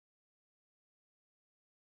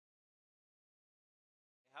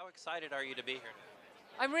How excited are you to be here?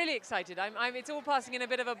 I'm really excited. it's all passing in a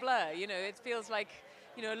bit of a blur. You know, it feels like,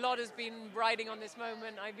 a lot has been riding on this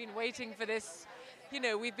moment. I've been waiting for this.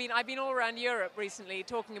 I've been all around Europe recently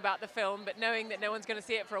talking about the film, but knowing that no one's going to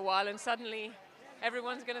see it for a while, and suddenly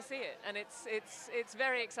everyone's going to see it, and it's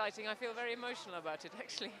very exciting. I feel very emotional about it,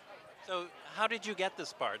 actually. So, how did you get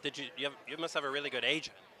this part? You must have a really good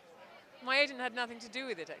agent. My agent had nothing to do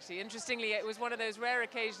with it, actually. Interestingly, it was one of those rare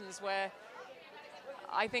occasions where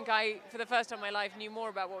I think for the first time in my life, knew more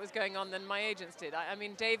about what was going on than my agents did. I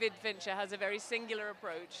mean, David Fincher has a very singular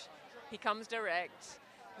approach. He comes direct.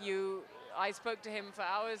 I spoke to him for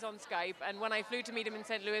hours on Skype, and when I flew to meet him in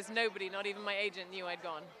St. Louis, nobody, not even my agent, knew I'd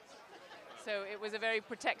gone. So it was a very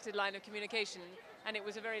protected line of communication, and it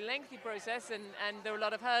was a very lengthy process, and there were a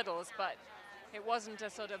lot of hurdles, but it wasn't a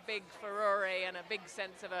sort of big furore and a big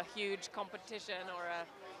sense of a huge competition or a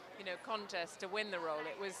contest to win the role.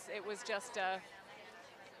 It was just a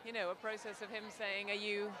process of him saying, have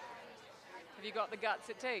you got the guts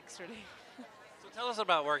it takes, really? So tell us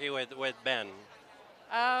about working with Ben.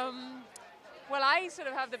 Well, I sort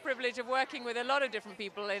of have the privilege of working with a lot of different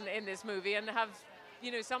people in this movie, and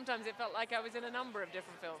sometimes it felt like I was in a number of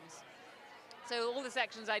different films. So all the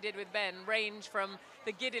sections I did with Ben range from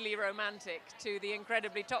the giddily romantic to the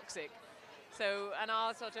incredibly toxic. So, and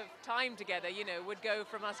our sort of time together, would go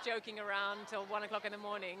from us joking around till 1 o'clock in the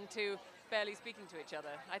morning to barely speaking to each other.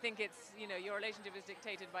 I think it's, your relationship is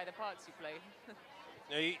dictated by the parts you play.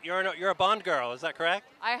 You're a Bond girl, is that correct?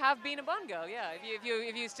 I have been a Bond girl, yeah. If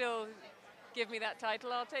you still give me that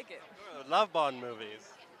title, I'll take it. I love Bond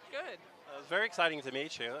movies. Good. It was very exciting to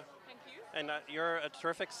meet you. Thank you. And you're a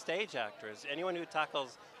terrific stage actress. Anyone who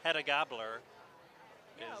tackles Hedda Gabler.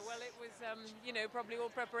 Yeah, well, it was, probably all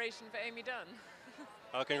preparation for Amy Dunn.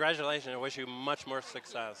 Well, congratulations. I wish you much more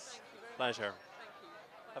success. Pleasure. Thank you.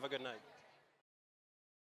 Have a good night.